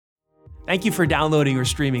Thank you for downloading or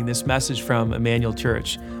streaming this message from Emmanuel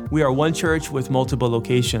Church. We are one church with multiple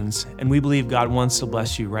locations, and we believe God wants to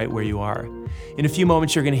bless you right where you are. In a few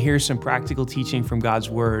moments, you're going to hear some practical teaching from God's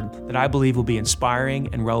Word that I believe will be inspiring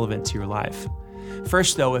and relevant to your life.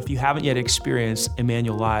 First, though, if you haven't yet experienced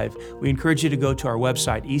Emmanuel Live, we encourage you to go to our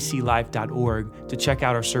website, eclife.org, to check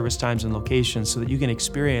out our service times and locations so that you can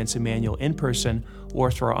experience Emmanuel in person or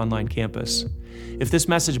through our online campus. If this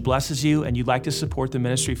message blesses you and you'd like to support the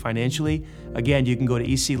ministry financially, again, you can go to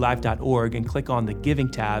eclife.org and click on the Giving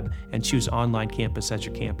tab and choose Online Campus as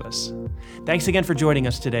your campus. Thanks again for joining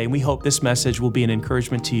us today, and we hope this message will be an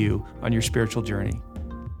encouragement to you on your spiritual journey.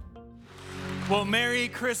 Well, Merry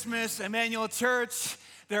Christmas, Emmanuel Church.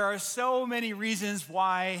 There are so many reasons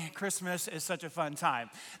why Christmas is such a fun time.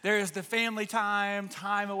 There's the family time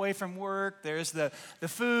away from work, there's the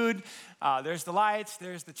food, there's the lights,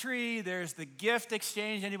 there's the tree, there's the gift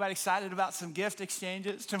exchange. Anybody excited about some gift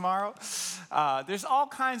exchanges tomorrow? There's all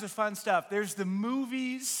kinds of fun stuff. There's the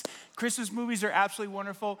movies. Christmas movies are absolutely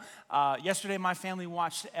wonderful. Yesterday, my family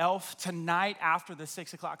watched Elf. Tonight, after the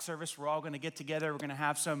 6 o'clock service, we're all going to get together. We're going to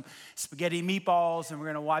have some spaghetti meatballs, and we're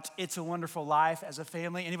going to watch It's a Wonderful Life as a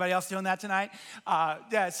family. Anybody else doing that tonight?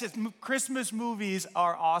 Yeah, it's just Christmas movies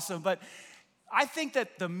are awesome. But I think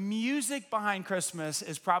that the music behind Christmas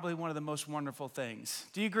is probably one of the most wonderful things.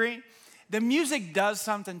 Do you agree? The music does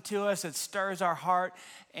something to us. It stirs our heart.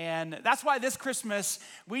 And that's why this Christmas,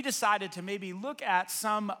 we decided to maybe look at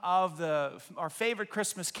some of our favorite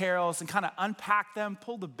Christmas carols and kind of unpack them,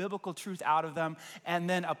 pull the biblical truth out of them, and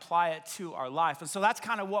then apply it to our life. And so that's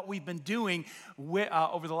kind of what we've been doing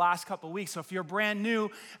over the last couple of weeks. So if you're brand new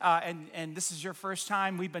and this is your first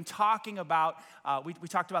time, we've been talking about, we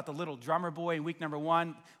talked about the little drummer boy in week number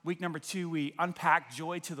 1. Week number 2, we unpacked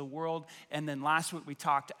Joy to the World. And then last week, we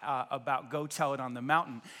talked about Go Tell It on the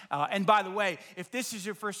Mountain. And by the way, if this is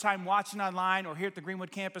your first time watching online or here at the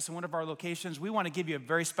Greenwood campus in one of our locations, we want to give you a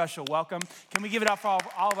very special welcome. Can we give it up for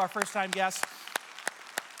all of our first-time guests?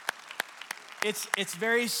 It's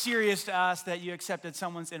very serious to us that you accepted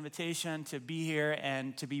someone's invitation to be here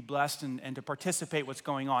and to be blessed and to participate what's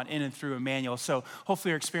going on in and through Emmanuel. So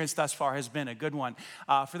hopefully your experience thus far has been a good one.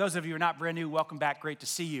 For those of you who are not brand new, welcome back. Great to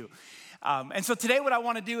see you. And so today what I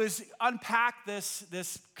want to do is unpack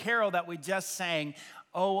this carol that we just sang,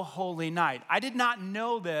 O Holy Night. I did not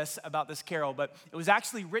know this about this carol, but it was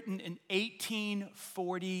actually written in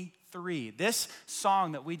 1843. This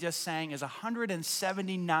song that we just sang is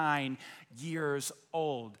 179 years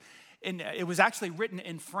old. And it was actually written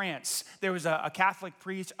in France. There was a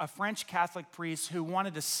French Catholic priest who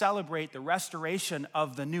wanted to celebrate the restoration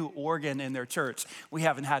of the new organ in their church. We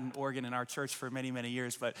haven't had an organ in our church for many, many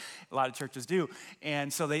years, but a lot of churches do.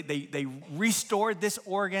 And so they restored this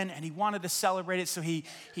organ, and he wanted to celebrate it. So he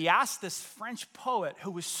asked this French poet who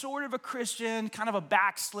was sort of a Christian, kind of a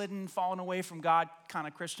backslidden, fallen away from God kind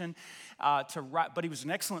of Christian, to write, but he was an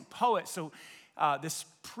excellent poet. So this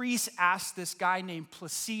priest asked this guy named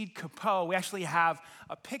Placide Cappeau. We actually have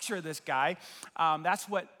a picture of this guy. That's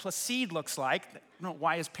what Placide looks like. I don't know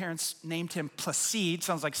why his parents named him Placide.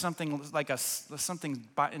 Sounds like something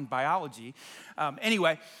in biology.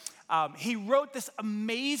 Anyway, he wrote this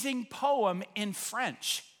amazing poem in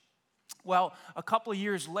French. Well, a couple of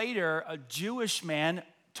years later, a Jewish man,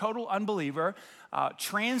 total unbeliever, put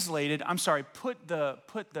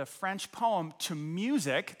the French poem to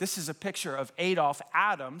music. This is a picture of Adolphe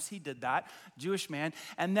Adams. He did that, Jewish man.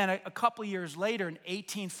 And then a couple years later, in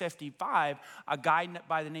 1855, a guy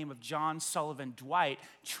by the name of John Sullivan Dwight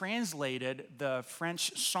translated the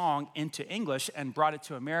French song into English and brought it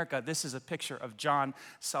to America. This is a picture of John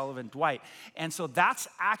Sullivan Dwight. And so that's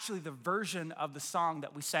actually the version of the song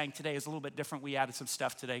that we sang today. It's a little bit different. We added some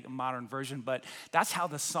stuff today, a modern version, but that's how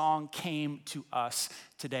the song came to us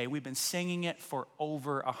today. We've been singing it for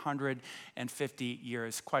over 150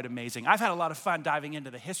 years. Quite amazing. I've had a lot of fun diving into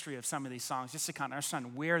the history of some of these songs just to kind of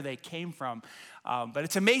understand where they came from. But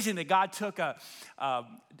it's amazing that God took an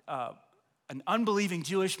unbelieving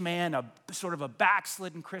Jewish man, a sort of a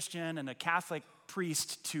backslidden Christian, and a Catholic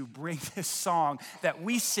priest to bring this song that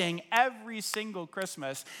we sing every single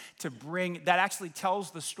Christmas that actually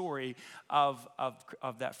tells the story of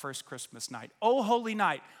that first Christmas night. Oh, holy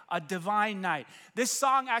night, a divine night. This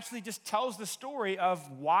song actually just tells the story of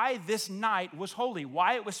why this night was holy,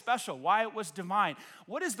 why it was special, why it was divine.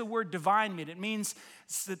 What does the word divine mean? It means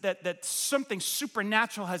that something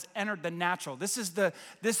supernatural has entered the natural. This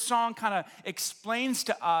song kind of explains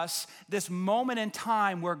to us this moment in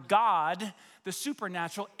time where God, the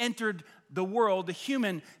supernatural, entered the world, the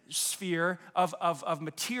human sphere of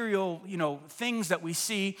material, things that we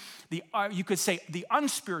see. You could say the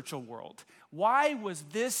unspiritual world, Why was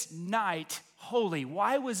this night holy?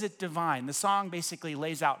 Why was it divine? The song basically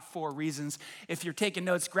lays out 4 reasons. If you're taking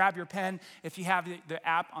notes, grab your pen. If you have the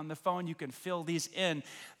app on the phone, you can fill these in.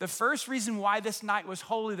 The first reason why this night was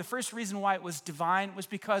holy, the first reason why it was divine, was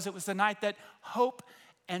because it was the night that hope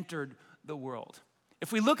entered the world.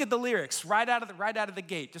 If we look at the lyrics right out of the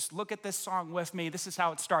gate, just look at this song with me. This is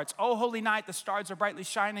how it starts. Oh, holy night, the stars are brightly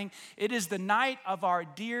shining. It is the night of our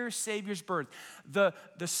dear Savior's birth. The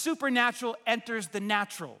supernatural enters the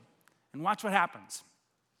natural. And watch what happens.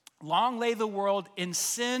 Long lay the world in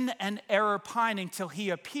sin and error pining till he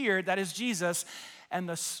appeared, that is Jesus, and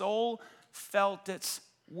the soul felt its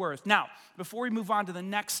worth. Now, before we move on to the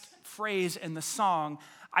next phrase in the song,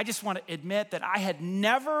 I just want to admit that I had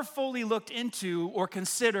never fully looked into or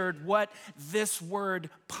considered what this word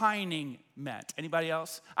pining meant. Anybody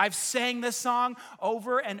else? I've sang this song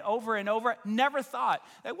over and over and over, never thought,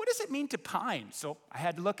 what does it mean to pine? So I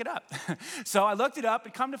had to look it up. So I looked it up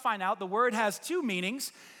and come to find out the word has 2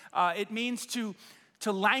 meanings. It means to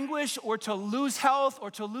languish or to lose health or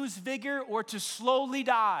to lose vigor or to slowly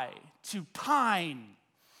die, to pine.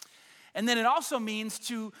 And then it also means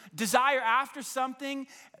to desire after something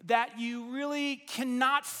that you really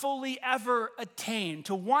cannot fully ever attain,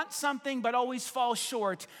 to want something but always fall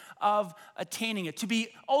short of attaining it, to be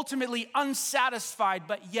ultimately unsatisfied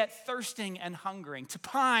but yet thirsting and hungering, to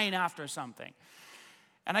pine after something.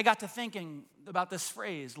 And I got to thinking about this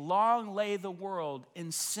phrase, long lay the world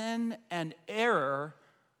in sin and error,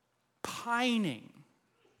 pining.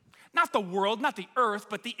 Not the world, not the earth,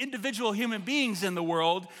 but the individual human beings in the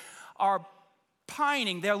world are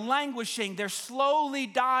pining, they're languishing, they're slowly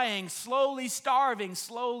dying, slowly starving,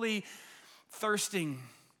 slowly thirsting,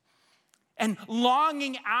 and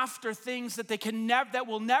longing after things that that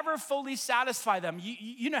will never fully satisfy them.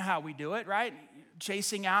 You know how we do it, right?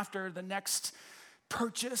 Chasing after the next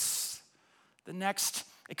purchase, the next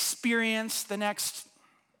experience, the next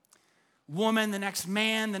woman, the next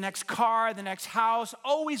man, the next car, the next house,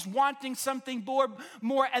 always wanting something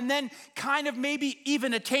more, and then kind of maybe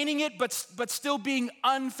even attaining it, but still being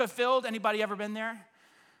unfulfilled. Anybody ever been there?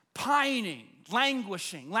 Pining,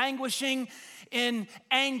 languishing in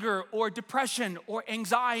anger or depression or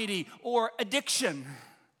anxiety or addiction.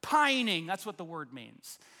 Pining, that's what the word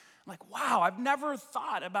means. I'm like, wow, I've never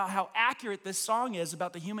thought about how accurate this song is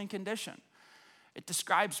about the human condition. It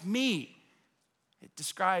describes me. It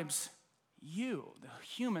describes you. The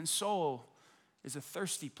human soul is a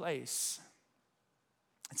thirsty place.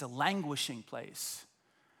 It's a languishing place.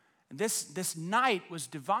 And this night was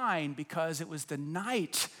divine because it was the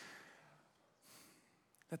night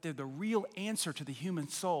that the real answer to the human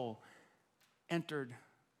soul entered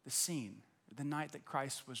the scene, the night that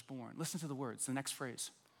Christ was born. Listen to the words, the next phrase.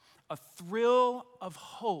 A thrill of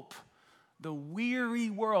hope, the weary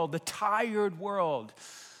world, the tired world,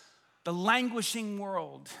 the languishing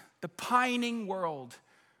world, the pining world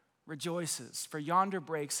rejoices, for yonder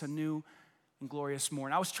breaks a new and glorious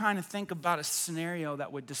morn. I was trying to think about a scenario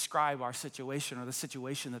that would describe our situation or the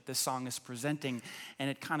situation that this song is presenting, and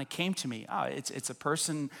it kind of came to me. It's a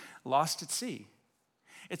person lost at sea.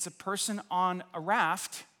 It's a person on a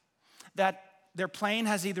raft that their plane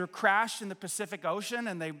has either crashed in the Pacific Ocean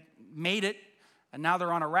and they made it, and now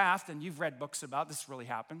they're on a raft, and you've read books about this really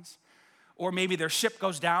happens. Or maybe their ship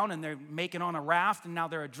goes down and they're making on a raft and now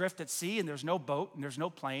they're adrift at sea and there's no boat and there's no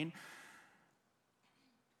plane.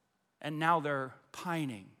 And now they're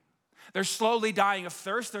pining. They're slowly dying of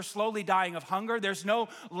thirst. They're slowly dying of hunger. There's no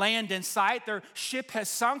land in sight. Their ship has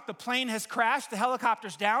sunk. The plane has crashed. The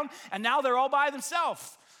helicopter's down. And now they're all by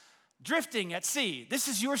themselves, drifting at sea. This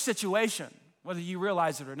is your situation, whether you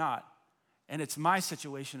realize it or not. And it's my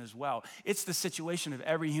situation as well. It's the situation of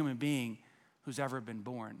every human being who's ever been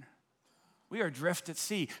born. We are adrift at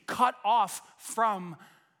sea, cut off from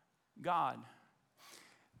God.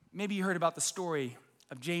 Maybe you heard about the story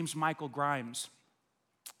of James Michael Grimes.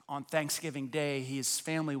 On Thanksgiving Day, his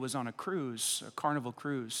family was on a cruise, a Carnival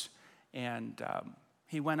cruise, and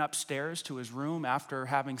he went upstairs to his room after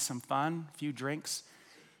having some fun, a few drinks,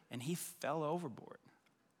 and he fell overboard,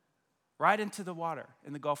 right into the water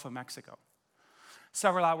in the Gulf of Mexico.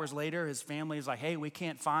 Several hours later, his family is like, hey, we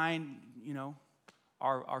can't find,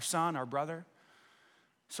 our son, our brother.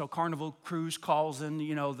 So Carnival Cruise calls in,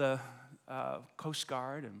 the Coast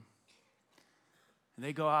Guard, and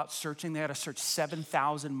they go out searching. They had to search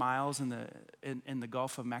 7,000 miles in the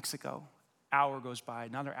Gulf of Mexico. Hour goes by,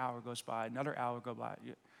 another hour goes by, another hour goes by.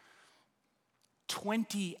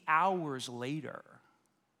 20 hours later,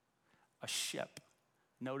 a ship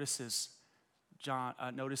notices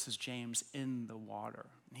James in the water.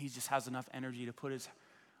 And he just has enough energy to put his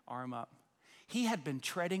arm up. He had been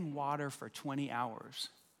treading water for 20 hours.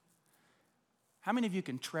 How many of you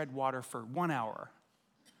can tread water for 1 hour?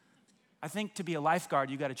 I think to be a lifeguard,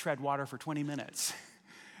 you got to tread water for 20 minutes.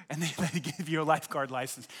 And they give you a lifeguard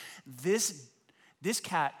license. This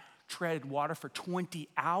cat treaded water for 20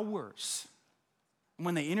 hours.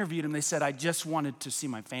 When they interviewed him, they said, I just wanted to see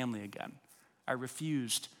my family again. I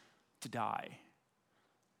refused to die.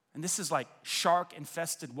 And this is like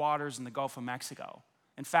shark-infested waters in the Gulf of Mexico.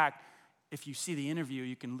 In fact, if you see the interview,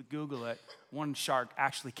 you can Google it. One shark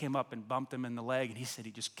actually came up and bumped him in the leg, and he said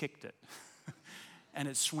he just kicked it. And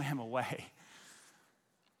it swam away.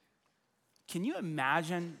 Can you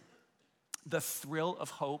imagine the thrill of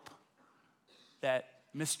hope that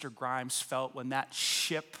Mr. Grimes felt when that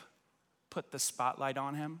ship put the spotlight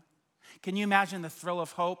on him? Can you imagine the thrill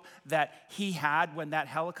of hope that he had when that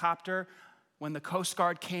helicopter, when the Coast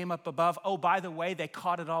Guard came up above? Oh, by the way, they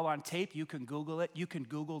caught it all on tape. You can Google it. You can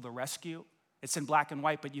Google the rescue. It's in black and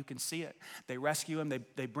white, but you can see it. They rescue him.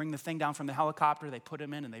 They bring the thing down from the helicopter. They put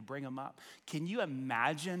him in, and they bring him up. Can you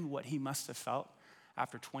imagine what he must have felt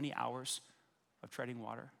after 20 hours of treading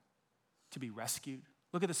water to be rescued?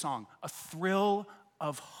 Look at the song, A Thrill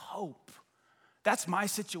of Hope. That's my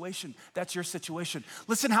situation. That's your situation.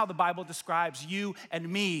 Listen how the Bible describes you and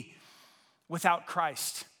me without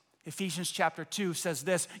Christ. Ephesians chapter 2 says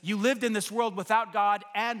this, you lived in this world without God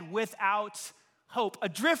and without hope,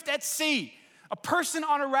 adrift at sea, a person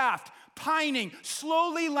on a raft, pining,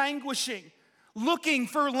 slowly languishing, looking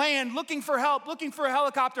for land, looking for help, looking for a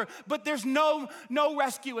helicopter, but there's no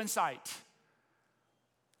rescue in sight.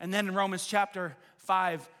 And then in Romans chapter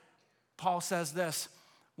 5, Paul says this,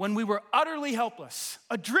 when we were utterly helpless,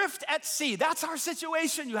 adrift at sea, that's our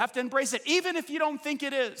situation. You have to embrace it, even if you don't think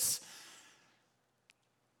it is.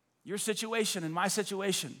 Your situation and my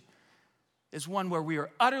situation is one where we are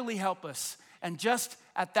utterly helpless. And just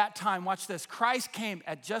at that time, watch this, Christ came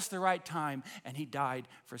at just the right time and he died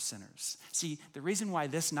for sinners. See, the reason why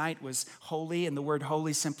this night was holy, and the word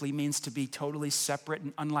holy simply means to be totally separate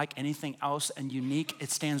and unlike anything else and unique.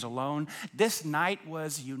 It stands alone. This night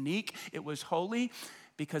was unique. It was holy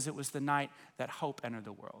because it was the night that hope entered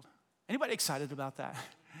the world. Anybody excited about that?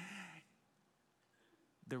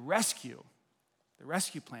 The rescue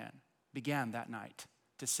plan began that night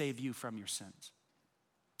to save you from your sins.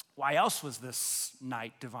 Why else was this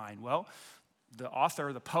night divine? Well, the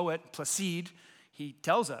author, the poet, Placide, he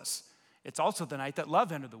tells us it's also the night that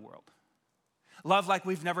love entered the world. Love like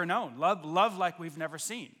we've never known. Love like we've never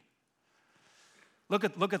seen. Look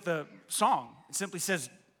at the song. It simply says,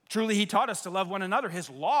 truly he taught us to love one another. His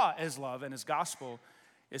law is love and his gospel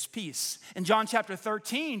is peace. In John chapter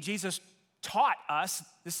 13, Jesus taught us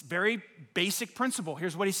this very basic principle.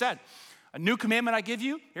 Here's what he said. A new commandment I give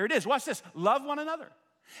you. Here it is. Watch this. Love one another.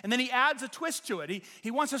 And then he adds a twist to it. He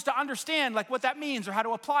wants us to understand like what that means or how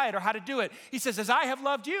to apply it or how to do it. He says, as I have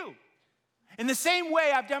loved you. In the same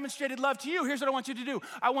way I've demonstrated love to you, here's what I want you to do.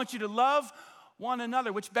 I want you to love one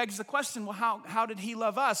another, which begs the question, well, how did he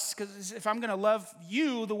love us? Because if I'm going to love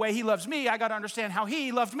you the way he loves me, I got to understand how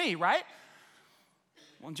he loved me, right?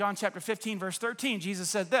 Well, in John chapter 15, verse 13, Jesus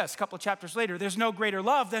said this, a couple of chapters later, there's no greater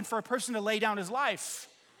love than for a person to lay down his life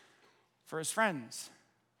for his friends.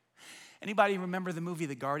 Anybody remember the movie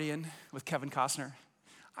The Guardian with Kevin Costner?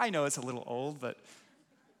 I know it's a little old, but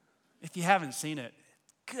if you haven't seen it,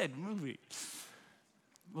 good movie.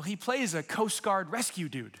 Well, he plays a Coast Guard rescue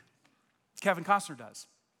dude. Kevin Costner does.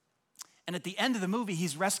 And at the end of the movie,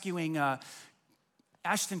 he's rescuing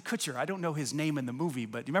Ashton Kutcher. I don't know his name in the movie,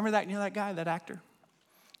 but do you remember that? You know that guy, that actor?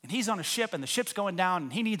 And he's on a ship, and the ship's going down,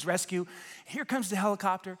 and he needs rescue. Here comes the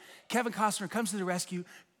helicopter. Kevin Costner comes to the rescue,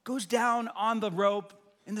 goes down on the rope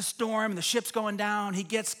in the storm, and the ship's going down. He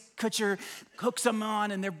gets Kutcher, hooks him on,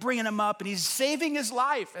 and they're bringing him up, and he's saving his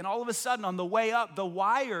life. And all of a sudden, on the way up, the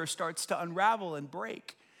wire starts to unravel and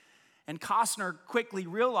break. And Costner quickly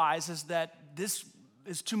realizes that this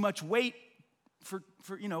is too much weight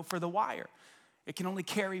for the wire. It can only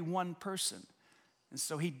carry one person. And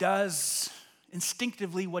so he does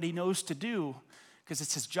instinctively what he knows to do because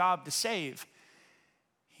it's his job to save.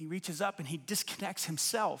 He reaches up and he disconnects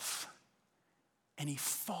himself and he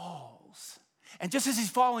falls. And just as he's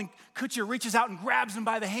falling, Kutcher reaches out and grabs him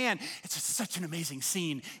by the hand. It's just such an amazing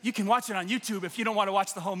scene. You can watch it on YouTube if you don't want to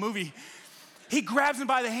watch the whole movie. He grabs him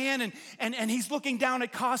by the hand and he's looking down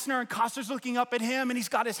at Costner and Costner's looking up at him and he's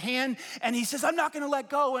got his hand and he says, I'm not going to let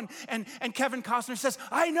go. And Kevin Costner says,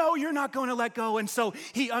 I know you're not going to let go. And so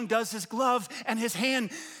he undoes his glove and his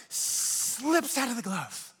hand slips out of the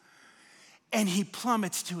glove and he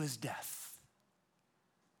plummets to his death.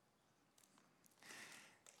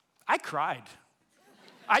 I cried.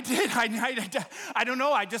 I did. I don't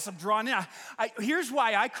know. I just am drawn in. Here's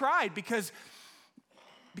why I cried, because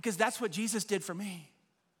that's what Jesus did for me.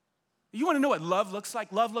 You want to know what love looks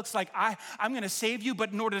like? Love looks like I'm going to save you,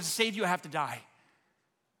 but in order to save you, I have to die.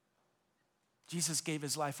 Jesus gave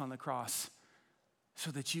his life on the cross so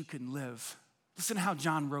that you can live. Listen to how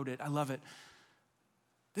John wrote it. I love it.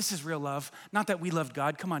 This is real love. Not that we loved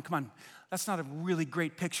God. Come on. That's not a really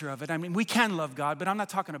great picture of it. I mean, we can love God, but I'm not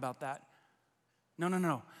talking about that.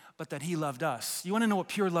 No. But that he loved us. You want to know what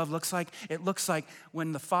pure love looks like? It looks like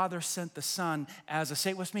when the Father sent the Son as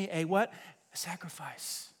say it with me, a what? A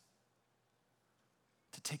sacrifice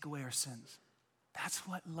to take away our sins. That's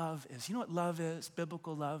what love is. You know what love is?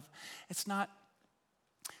 Biblical love. It's not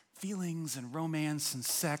feelings and romance and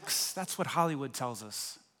sex. That's what Hollywood tells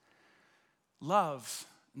us. Love,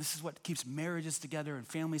 and this is what keeps marriages together and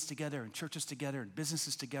families together and churches together and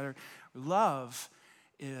businesses together. Love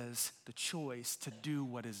is the choice to do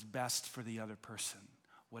what is best for the other person,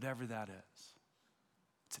 whatever that is.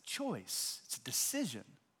 It's a choice. It's a decision.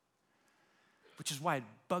 Which is why it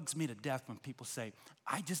bugs me to death when people say,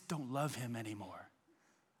 I just don't love him anymore.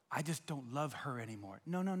 I just don't love her anymore.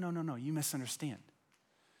 No. You misunderstand.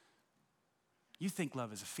 You think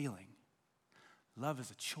love is a feeling. Love is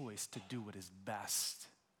a choice to do what is best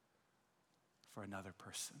for another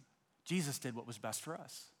person. Jesus did what was best for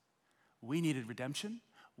us. We needed redemption.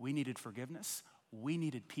 We needed forgiveness. We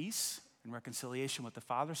needed peace and reconciliation with the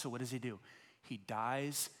Father. So what does he do? He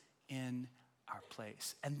dies in our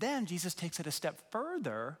place. And then Jesus takes it a step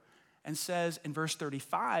further and says in verse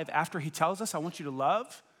 35, after he tells us, I want you to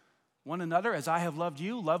love one another as I have loved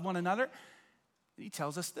you, love one another. He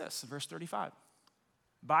tells us this in verse 35.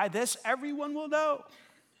 By this, everyone will know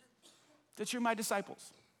that you're my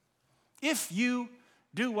disciples, if you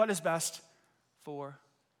do what is best for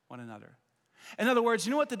one another. In other words,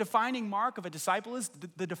 you know what the defining mark of a disciple is?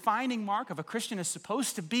 The defining mark of a Christian is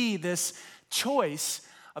supposed to be this choice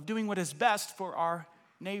of doing what is best for our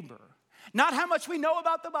neighbor. Not how much we know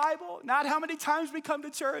about the Bible, not how many times we come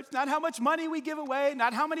to church, not how much money we give away,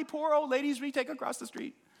 not how many poor old ladies we take across the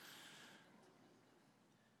street,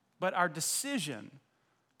 but our decision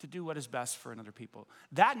to do what is best for another people.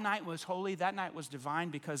 That night was holy. That night was divine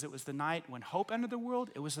because it was the night when hope entered the world.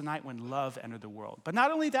 It was the night when love entered the world. But not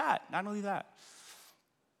only that.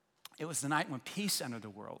 It was the night when peace entered the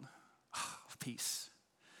world. Oh, peace.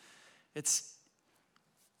 If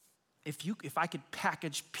I could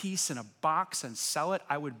package peace in a box and sell it,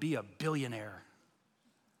 I would be a billionaire.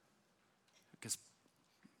 Because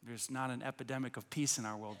there's not an epidemic of peace in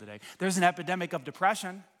our world today. There's an epidemic of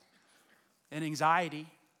depression and anxiety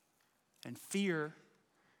and fear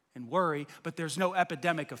and worry, but there's no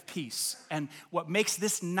epidemic of peace. And what makes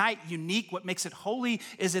this night unique, what makes it holy,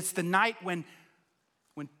 is it's the night when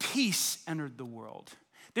peace entered the world.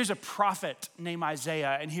 There's a prophet named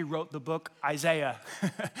Isaiah, and he wrote the book Isaiah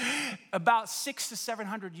about 600 to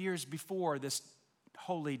 700 years before this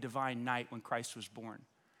holy divine night when Christ was born.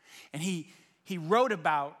 And he wrote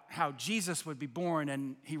about how Jesus would be born,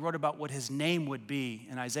 and he wrote about what his name would be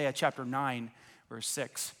in Isaiah chapter 9, verse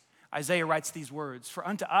 6. Isaiah writes these words, for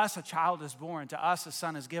unto us a child is born, to us a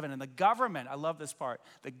son is given, and the government, I love this part,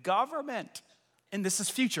 the government, and this is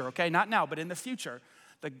future, okay, not now, but in the future,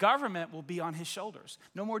 the government will be on his shoulders.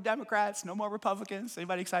 No more Democrats, no more Republicans.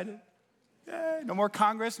 Anybody excited? Yay. No more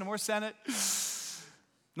Congress, no more Senate,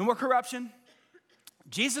 no more corruption.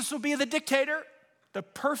 Jesus will be the dictator, the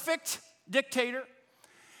perfect dictator,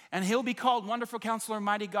 and he'll be called Wonderful Counselor,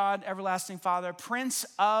 Mighty God, Everlasting Father, Prince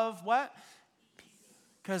of what?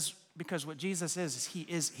 Because what Jesus is he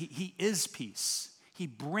is peace. He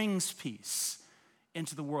brings peace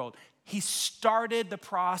into the world. He started the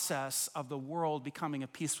process of the world becoming a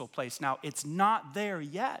peaceful place. Now, it's not there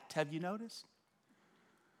yet. Have you noticed?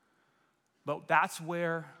 But that's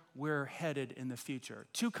where we're headed in the future.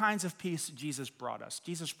 Two kinds of peace Jesus brought us.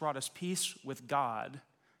 Jesus brought us peace with God.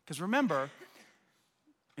 Because remember,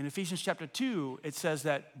 in Ephesians chapter 2, it says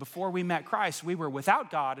that before we met Christ, we were without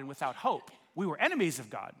God and without hope. We were enemies of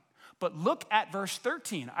God. But look at verse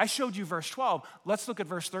 13. I showed you verse 12. Let's look at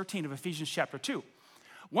verse 13 of Ephesians chapter 2.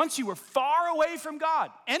 Once you were far away from God,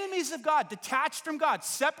 enemies of God, detached from God,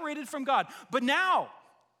 separated from God. But now,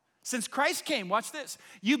 since Christ came, watch this,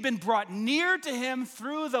 you've been brought near to him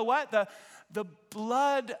through the what? The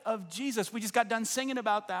blood of Jesus. We just got done singing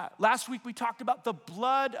about that. Last week we talked about the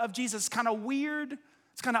blood of Jesus. It's kind of weird.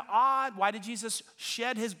 It's kind of odd. Why did Jesus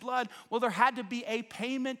shed his blood? Well, there had to be a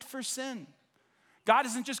payment for sin. God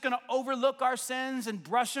isn't just going to overlook our sins and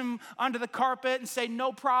brush them under the carpet and say,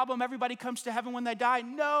 no problem, everybody comes to heaven when they die.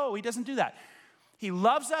 No, he doesn't do that. He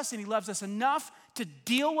loves us, and he loves us enough to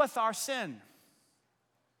deal with our sin.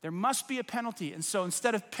 There must be a penalty. And so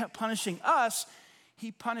instead of punishing us,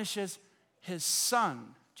 he punishes his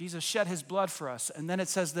son. Jesus shed his blood for us. And then it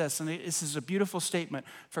says this, and this is a beautiful statement.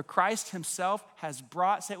 For Christ himself has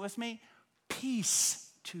brought, say it with me, peace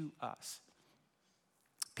to us.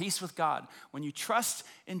 Peace with God. When you trust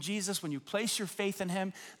in Jesus, when you place your faith in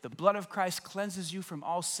him, the blood of Christ cleanses you from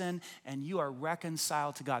all sin and you are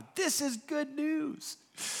reconciled to God. This is good news.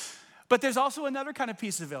 But there's also another kind of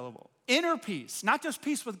peace available. Inner peace, not just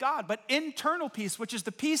peace with God, but internal peace, which is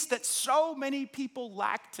the peace that so many people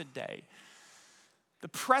lack today. The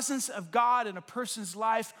presence of God in a person's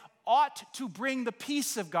life ought to bring the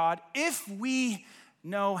peace of God if we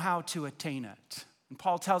know how to attain it. And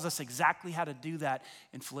Paul tells us exactly how to do that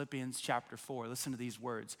in Philippians chapter 4. Listen to these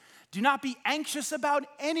words. Do not be anxious about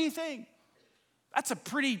anything. That's a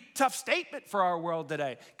pretty tough statement for our world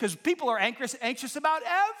today because people are anxious about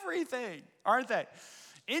everything, aren't they?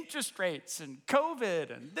 Interest rates and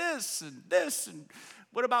COVID and this and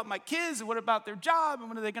what about my kids and what about their job and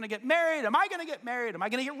when are they going to get married? Am I going to get married? Am I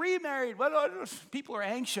going to get remarried? People are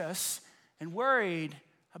anxious and worried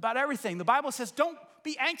about everything. The Bible says don't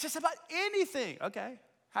be anxious about anything. Okay,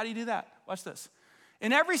 how do you do that? Watch this.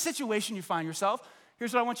 In every situation you find yourself,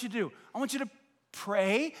 here's what I want you to do. I want you to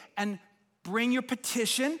pray and bring your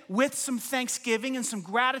petition with some thanksgiving and some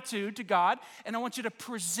gratitude to God, and I want you to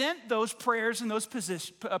present those prayers and those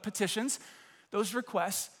petitions, those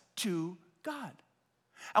requests to God.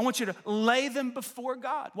 I want you to lay them before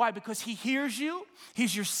God. Why? Because he hears you.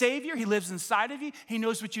 He's your Savior. He lives inside of you. He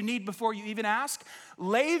knows what you need before you even ask.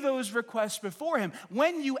 Lay those requests before him.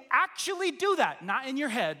 When you actually do that, not in your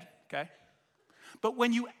head, okay, but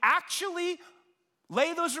when you actually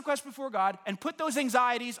lay those requests before God and put those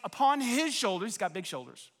anxieties upon his shoulders. He's got big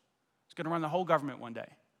shoulders. He's going to run the whole government one day.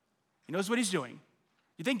 He knows what he's doing.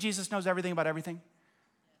 You think Jesus knows everything about everything?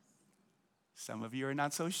 Some of you are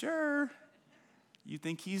not so sure. You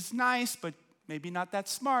think he's nice, but maybe not that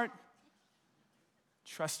smart.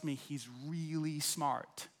 Trust me, he's really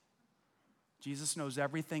smart. Jesus knows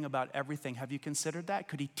everything about everything. Have you considered that?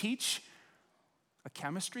 Could he teach a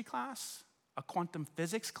chemistry class? A quantum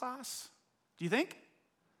physics class? Do you think?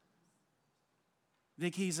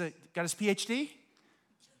 Think he's got his PhD?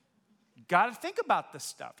 Got to think about this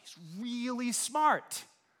stuff. He's really smart.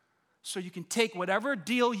 So you can take whatever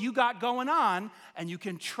deal you got going on and you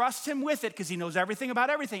can trust him with it because he knows everything about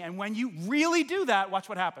everything. And when you really do that, watch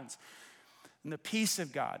what happens. And the peace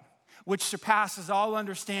of God, which surpasses all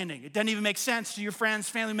understanding. It doesn't even make sense to your friends,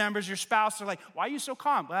 family members, your spouse. They're like, why are you so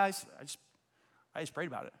calm? Well, I just prayed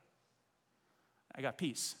about it. I got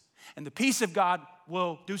peace. And the peace of God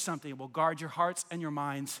will do something. It will guard your hearts and your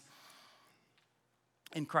minds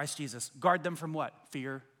in Christ Jesus. Guard them from what?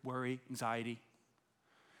 Fear, worry, anxiety.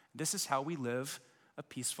 This is how we live a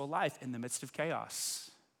peaceful life in the midst of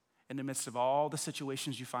chaos, in the midst of all the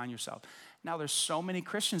situations you find yourself. Now, there's so many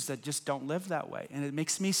Christians that just don't live that way, and it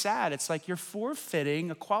makes me sad. It's like you're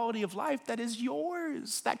forfeiting a quality of life that is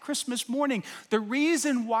yours. That Christmas morning, the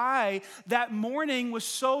reason why that morning was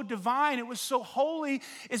so divine, it was so holy,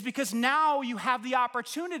 is because now you have the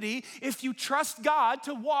opportunity, if you trust God,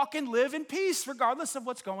 to walk and live in peace, regardless of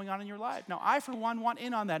what's going on in your life. Now, I, for one, want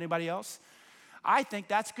in on that. Anybody else? I think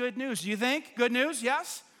that's good news. Do you think? Good news?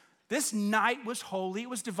 Yes? This night was holy. It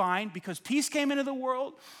was divine because peace came into the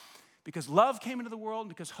world, because love came into the world, and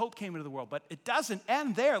because hope came into the world. But it doesn't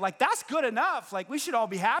end there. Like, that's good enough. Like, we should all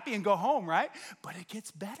be happy and go home, right? But it gets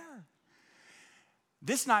better.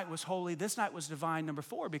 This night was holy. This night was divine, number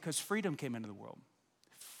 4, because freedom came into the world.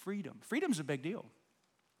 Freedom. Freedom's a big deal.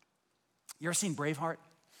 You ever seen Braveheart?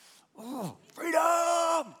 Oh,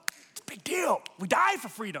 freedom! It's a big deal. We die for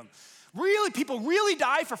freedom. Really, people really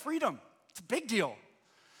die for freedom. It's a big deal.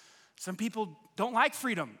 Some people don't like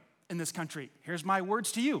freedom in this country. Here's my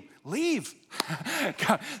words to you. Leave.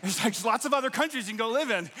 There's like lots of other countries you can go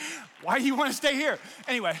live in. Why do you want to stay here?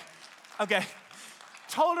 Anyway, okay.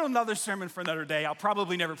 Total another sermon for another day. I'll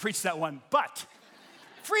probably never preach that one, but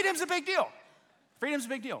freedom's a big deal. Freedom's a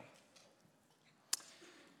big deal.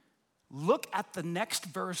 Look at the next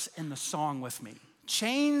verse in the song with me.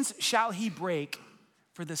 Chains shall he break,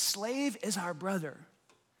 for the slave is our brother,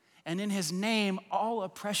 and in his name all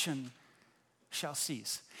oppression shall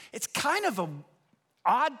cease. It's kind of an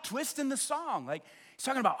odd twist in the song. Like, he's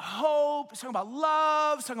talking about hope, he's talking about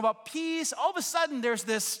love, he's talking about peace. All of a sudden, there's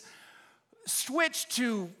this switch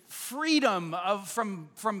to freedom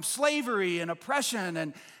from slavery and oppression.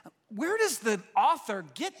 And where does the author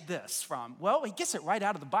get this from? Well, he gets it right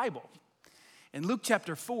out of the Bible. In Luke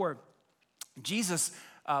chapter 4, Jesus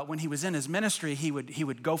when he was in his ministry, he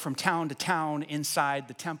would go from town to town inside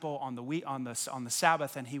the temple on the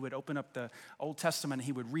Sabbath, and he would open up the Old Testament, and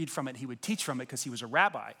he would read from it, he would teach from it because he was a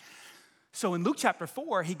rabbi. So in Luke chapter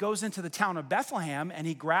 4, he goes into the town of Bethlehem, and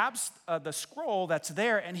he grabs the scroll that's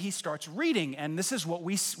there, and he starts reading. And this is what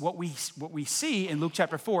we see in Luke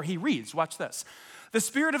chapter 4. He reads, watch this. The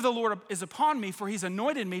Spirit of the Lord is upon me, for he's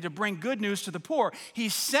anointed me to bring good news to the poor. He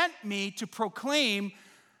sent me to proclaim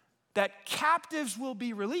that captives will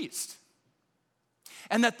be released,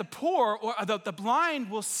 and that the poor or the blind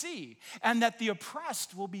will see, and that the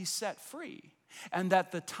oppressed will be set free, and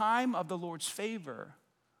that the time of the Lord's favor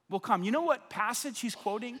will come. You know what passage he's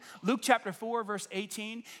quoting? Luke chapter 4, verse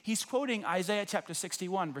 18. He's quoting Isaiah chapter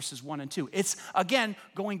 61, verses 1 and 2. It's, again,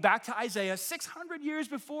 going back to Isaiah 600 years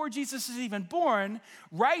before Jesus is even born,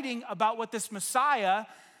 writing about what this Messiah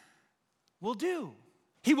will do.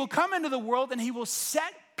 He will come into the world and he will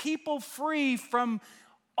set people free from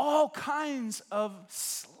all kinds of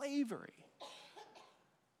slavery.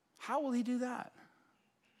 How will he do that?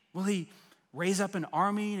 Will he raise up an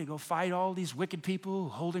army to go fight all these wicked people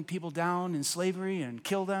holding people down in slavery and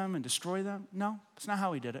kill them and destroy them? No, that's not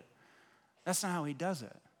how he did it. That's not how he does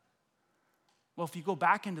it. Well, if you go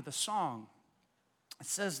back into the song, it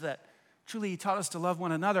says that truly he taught us to love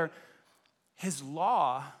one another. His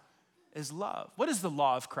law is love. What is the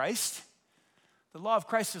law of Christ? The law of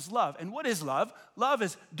Christ is love. And what is love? Love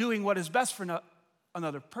is doing what is best for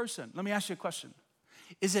another person. Let me ask you a question.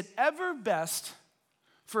 Is it ever best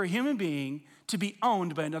for a human being to be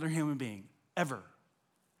owned by another human being? Ever?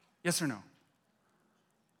 Yes or no?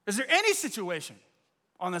 Is there any situation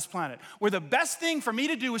on this planet where the best thing for me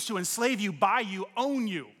to do is to enslave you, buy you, own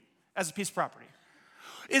you as a piece of property?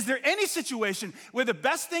 Is there any situation where the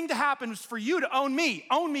best thing to happen is for you to own me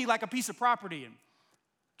like a piece of property and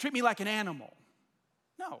treat me like an animal?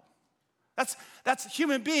 No. That's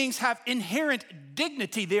human beings have inherent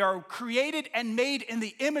dignity. They are created and made in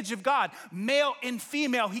the image of God, male and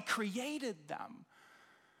female. He created them.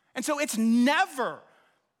 And so it's never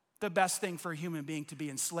the best thing for a human being to be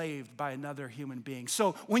enslaved by another human being.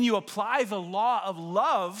 So when you apply the law of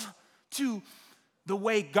love to the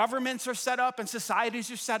way governments are set up and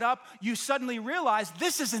societies are set up, you suddenly realize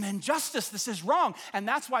this is an injustice, this is wrong. And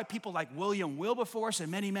that's why people like William Wilberforce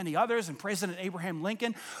and many, many others and President Abraham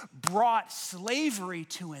Lincoln brought slavery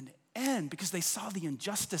to an end because they saw the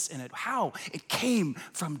injustice in it. How? It came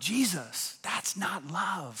from Jesus. That's not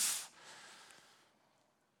love.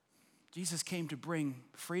 Jesus came to bring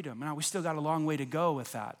freedom. Now, we still got a long way to go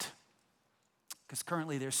with that because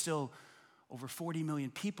currently there's still over 40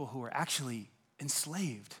 million people who are actually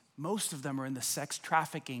enslaved. Most of them are in the sex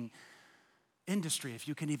trafficking industry, if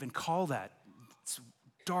you can even call that. It's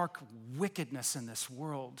dark wickedness in this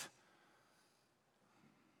world.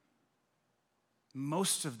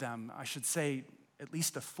 Most of them, I should say, at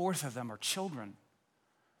least a fourth of them are children.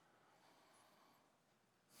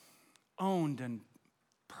 Owned and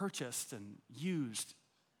purchased and used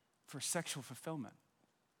for sexual fulfillment.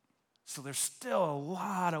 So there's still a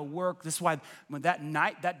lot of work. This is why when that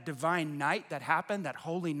night, that divine night that happened, that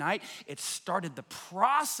holy night, it started the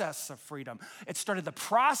process of freedom. It started the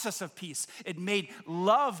process of peace. It made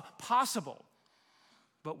love possible.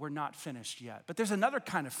 But we're not finished yet. But there's another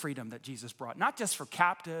kind of freedom that Jesus brought, not just for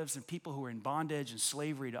captives and people who are in bondage and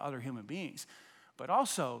slavery to other human beings, but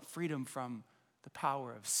also freedom from the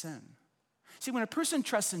power of sin. See, when a person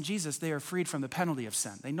trusts in Jesus, they are freed from the penalty of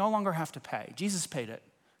sin. They no longer have to pay. Jesus paid it.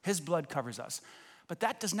 His blood covers us. But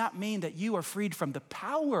that does not mean that you are freed from the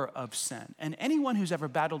power of sin. And anyone who's ever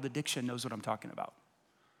battled addiction knows what I'm talking about.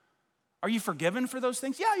 Are you forgiven for those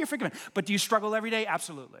things? Yeah, you're forgiven. But do you struggle every day?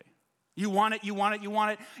 Absolutely. You want it, you want it, you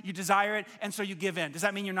want it, you desire it, and so you give in. Does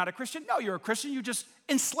that mean you're not a Christian? No, you're a Christian. You're just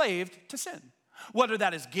enslaved to sin. Whether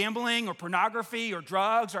that is gambling or pornography or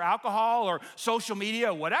drugs or alcohol or social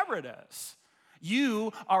media or whatever it is,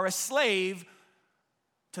 you are a slave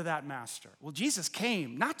to that master. Well, Jesus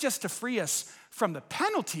came not just to free us from the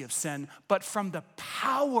penalty of sin, but from the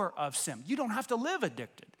power of sin. You don't have to live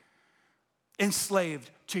addicted, enslaved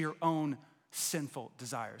to your own sinful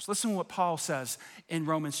desires. Listen to what Paul says in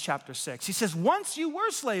Romans chapter 6. He says, once you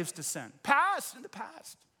were slaves to sin, in the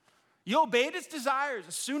past. You obeyed its desires.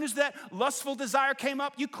 As soon as that lustful desire came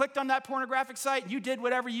up, you clicked on that pornographic site, you did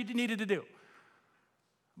whatever you needed to do.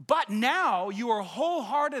 But now you are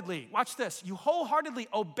wholeheartedly, watch this, you wholeheartedly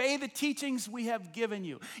obey the teachings we have given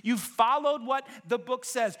you. You've followed what the book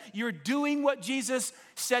says. You're doing what Jesus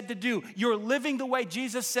said to do. You're living the way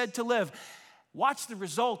Jesus said to live. Watch the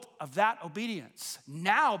result of that obedience.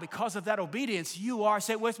 Now, because of that obedience, you are,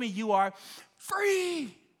 say it with me, you are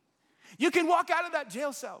free. You can walk out of that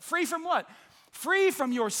jail cell. Free from what? Free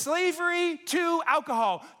from your slavery to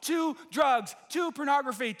alcohol, to drugs, to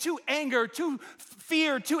pornography, to anger, to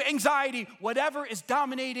fear, to anxiety, whatever is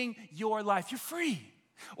dominating your life. You're free.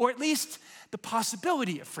 Or at least the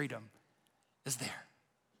possibility of freedom is there.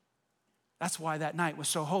 That's why that night was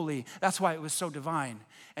so holy. That's why it was so divine.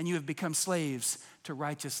 And you have become slaves to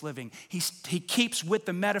righteous living. He keeps with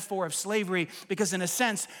the metaphor of slavery because in a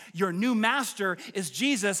sense, your new master is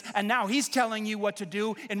Jesus, and now he's telling you what to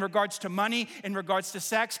do in regards to money, in regards to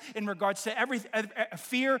sex, in regards to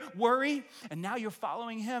fear, worry, and now you're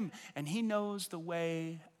following him, and he knows the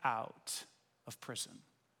way out of prison.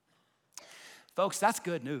 Folks, that's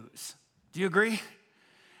good news. Do you agree?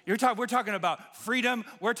 We're talking about freedom.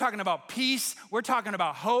 We're talking about peace. We're talking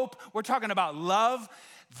about hope. We're talking about love.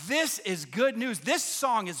 This is good news. This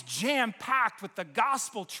song is jam-packed with the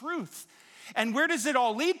gospel truth. And where does it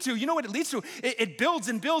all lead to? You know what it leads to? It builds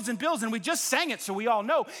and builds and builds, and we just sang it, so we all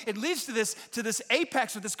know. It leads to this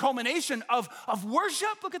apex or this culmination of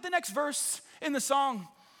worship. Look at the next verse in the song.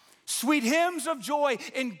 Sweet hymns of joy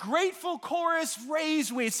in grateful chorus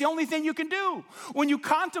raise we. It's the only thing you can do when you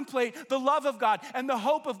contemplate the love of God and the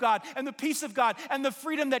hope of God and the peace of God and the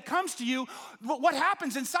freedom that comes to you. What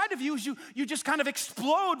happens inside of you is you just kind of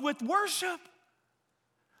explode with worship.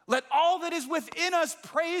 Let all that is within us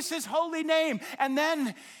praise his holy name. And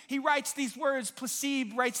then he writes these words,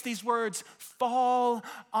 Placide writes these words, fall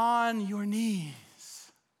on your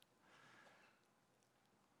knees.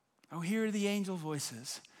 Oh, hear the angel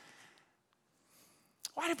voices.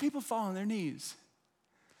 Why do people fall on their knees?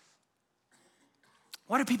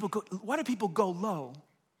 Why do people go low?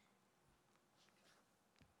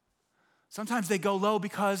 Sometimes they go low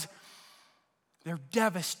because they're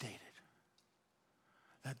devastated.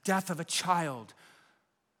 The death of a child,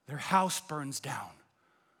 their house burns down.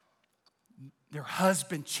 Their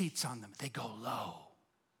husband cheats on them. They go low.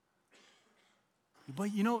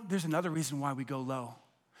 But you know, there's another reason why we go low.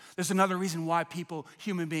 There's another reason why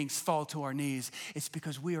human beings fall to our knees. It's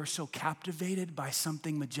because we are so captivated by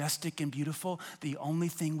something majestic and beautiful. The only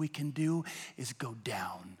thing we can do is go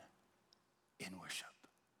down in worship.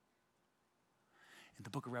 In the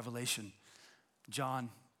book of Revelation, John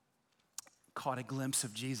caught a glimpse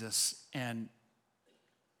of Jesus, and,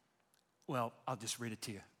 well, I'll just read it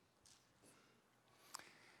to you.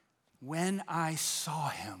 When I saw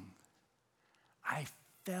him, I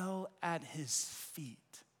fell at his feet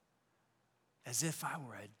as if I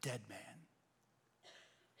were a dead man.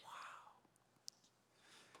 Wow.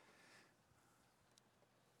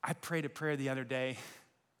 I prayed a prayer the other day,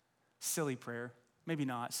 silly prayer, maybe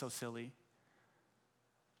not so silly.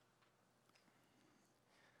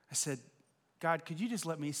 I said, God, could you just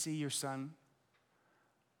let me see your son?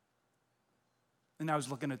 And I was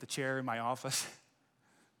looking at the chair in my office.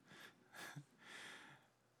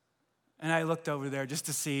 And I looked over there just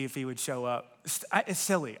to see if he would show up. It's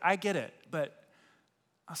silly, I get it. But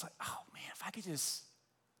I was like, oh man, if I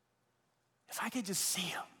could just see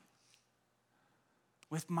him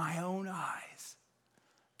with my own eyes,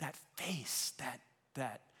 that face,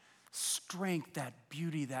 that strength, that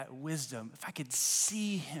beauty, that wisdom, if I could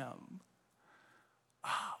see him,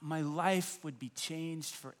 my life would be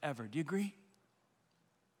changed forever. Do you agree?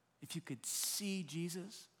 If you could see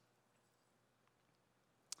Jesus,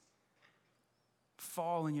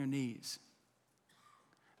 fall on your knees.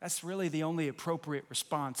 That's really the only appropriate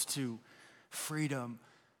response to freedom,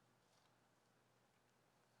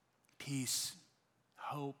 peace,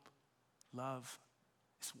 hope, love.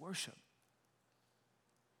 It's worship.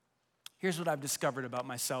 Here's what I've discovered about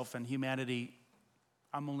myself and humanity.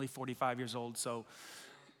 I'm only 45 years old, so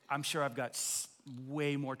I'm sure I've got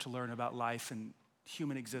way more to learn about life and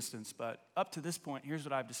human existence. But up to this point, here's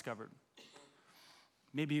what I've discovered.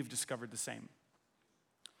 Maybe you've discovered the same.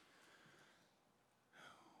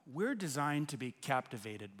 We're designed to be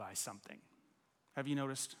captivated by something. Have you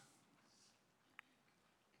noticed?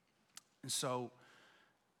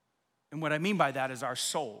 And what I mean by that is our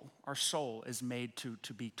soul is made to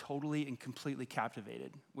be totally and completely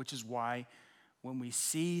captivated, which is why when we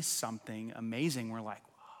see something amazing, we're like,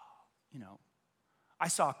 wow, I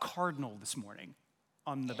saw a cardinal this morning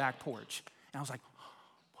on the back porch, and I was like,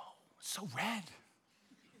 whoa, it's so red.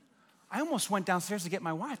 I almost went downstairs to get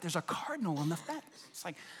my wife. There's a cardinal on the fence. It's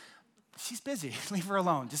like, she's busy. Leave her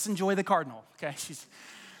alone. Just enjoy the cardinal, okay?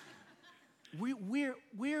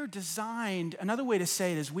 We're designed, another way to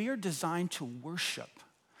say it is we are designed to worship,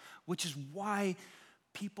 which is why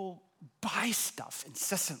people buy stuff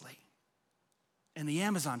incessantly. And the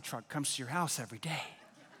Amazon truck comes to your house every day.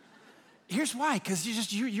 Here's why, because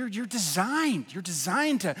you're designed. You're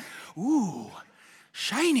designed to, ooh,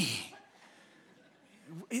 shiny.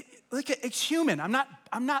 Look, it's human. I'm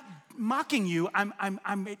not mocking you. I'm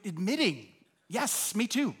admitting, yes, me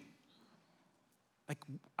too.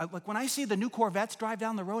 Like when I see the new Corvettes drive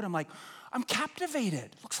down the road, I'm like, I'm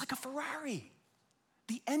captivated. Looks like a Ferrari.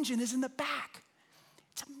 The engine is in the back.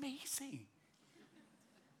 It's amazing.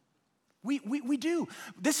 We do.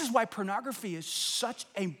 This is why pornography is such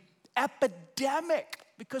an epidemic,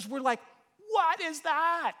 because we're like, what is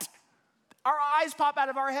that? Our eyes pop out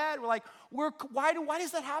of our head. We're like, why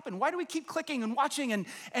does that happen? Why do we keep clicking and watching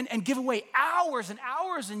and give away hours and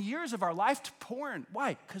hours and years of our life to porn?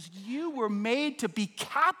 Why? Because you were made to be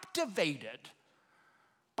captivated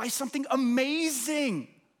by something amazing,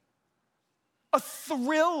 a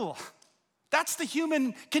thrill. That's the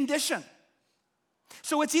human condition.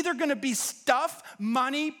 So it's either gonna be stuff,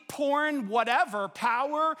 money, porn, whatever,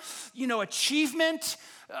 power, achievement,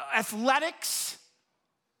 athletics,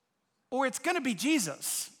 or it's gonna be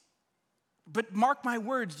Jesus. But mark my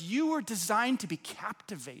words, you were designed to be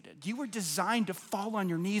captivated. You were designed to fall on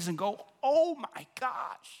your knees and go, oh my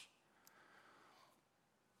gosh.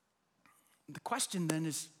 The question then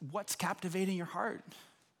is, what's captivating your heart?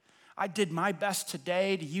 I did my best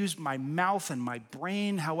today to use my mouth and my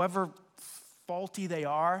brain, however faulty they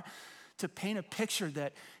are, to paint a picture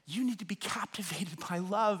that you need to be captivated by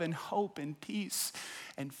love and hope and peace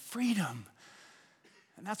and freedom.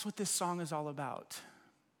 And that's what this song is all about.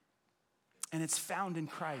 And it's found in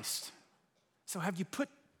Christ. So have you put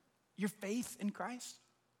your faith in Christ?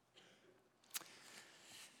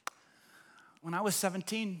 When I was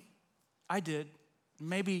 17, I did.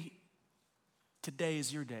 Maybe today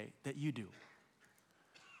is your day that you do.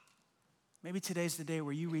 Maybe today's the day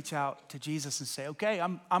where you reach out to Jesus and say, okay,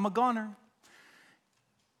 I'm a goner.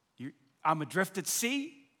 I'm adrift at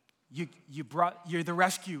sea. You're the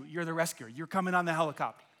rescuer. You're coming on the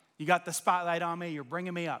helicopter. You got the spotlight on me. You're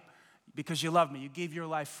bringing me up because you love me. You gave your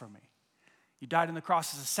life for me. You died on the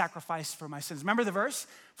cross as a sacrifice for my sins. Remember the verse?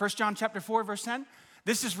 1 John chapter 4, verse 10.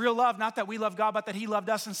 This is real love, not that we love God, but that he loved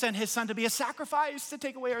us and sent his son to be a sacrifice to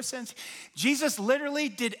take away our sins. Jesus literally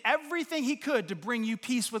did everything he could to bring you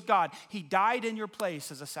peace with God. He died in your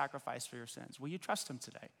place as a sacrifice for your sins. Will you trust him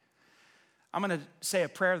today? I'm going to say a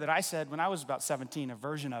prayer that I said when I was about 17, a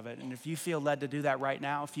version of it. And if you feel led to do that right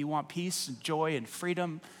now, if you want peace and joy and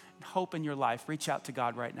freedom and hope in your life, reach out to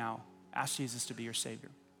God right now. Ask Jesus to be your Savior.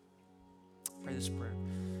 Pray this prayer.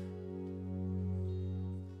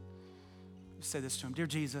 Say this to him. Dear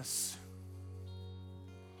Jesus,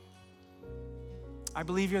 I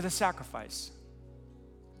believe you're the sacrifice.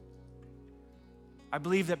 I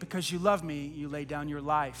believe that because you love me, you laid down your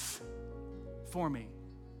life for me,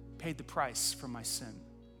 paid the price for my sin.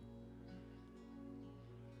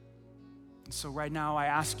 And so right now I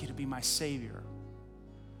ask you to be my Savior.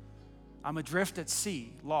 I'm adrift at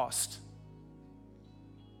sea, lost,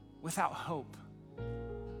 without hope.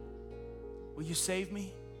 Will you save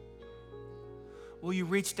me? Will you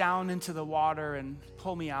reach down into the water and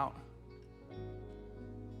pull me out?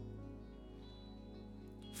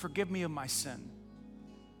 Forgive me of my sin.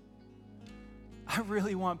 I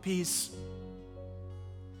really want peace.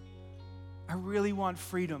 I really want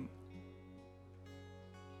freedom.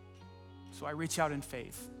 So I reach out in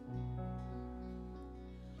faith.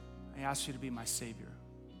 I ask you to be my Savior.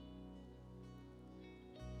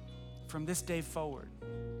 From this day forward,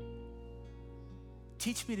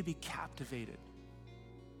 teach me to be captivated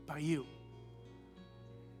by you,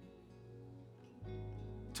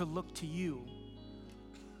 to look to you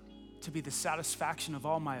to be the satisfaction of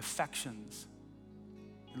all my affections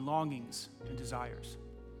and longings and desires.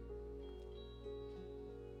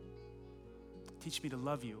 Teach me to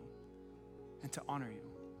love you and to honor you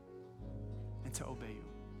and to obey you.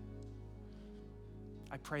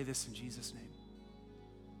 I pray this in Jesus' name.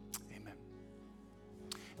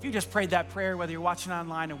 If you just prayed that prayer, whether you're watching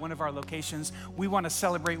online at one of our locations, we want to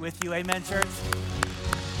celebrate with you. Amen, church?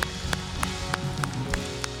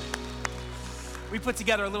 We put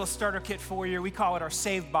together a little starter kit for you. We call it our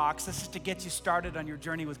Save Box. This is to get you started on your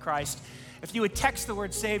journey with Christ. If you would text the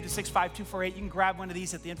word SAVE to 65248, you can grab one of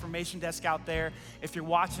these at the information desk out there. If you're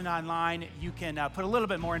watching online, you can put a little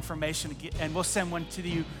bit more information and we'll send one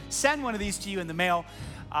of these to you in the mail.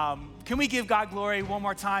 Can we give God glory one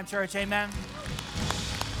more time, church? Amen.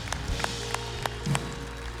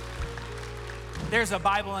 There's a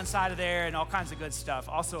Bible inside of there and all kinds of good stuff.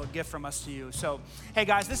 Also a gift from us to you. So, hey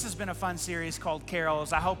guys, this has been a fun series called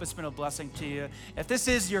Carols. I hope it's been a blessing to you. If this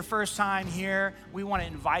is your first time here, we want to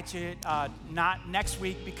invite you, not next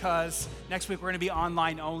week because next week we're going to be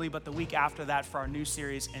online only, but the week after that for our new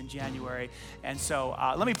series in January. And so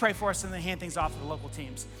let me pray for us and then hand things off to the local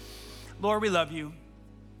teams. Lord, we love you.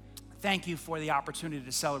 Thank you for the opportunity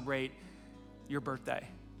to celebrate your birthday.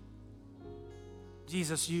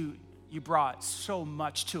 Jesus, you brought so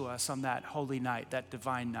much to us on that holy night, that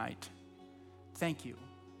divine night. Thank you.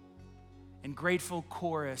 And grateful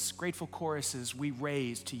choruses we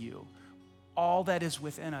raise to you. All that is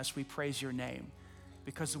within us, we praise your name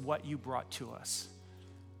because of what you brought to us.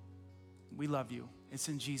 We love you. It's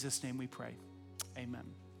in Jesus' name we pray. Amen.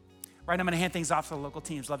 Right, I'm going to hand things off to the local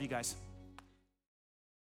teams. Love you guys.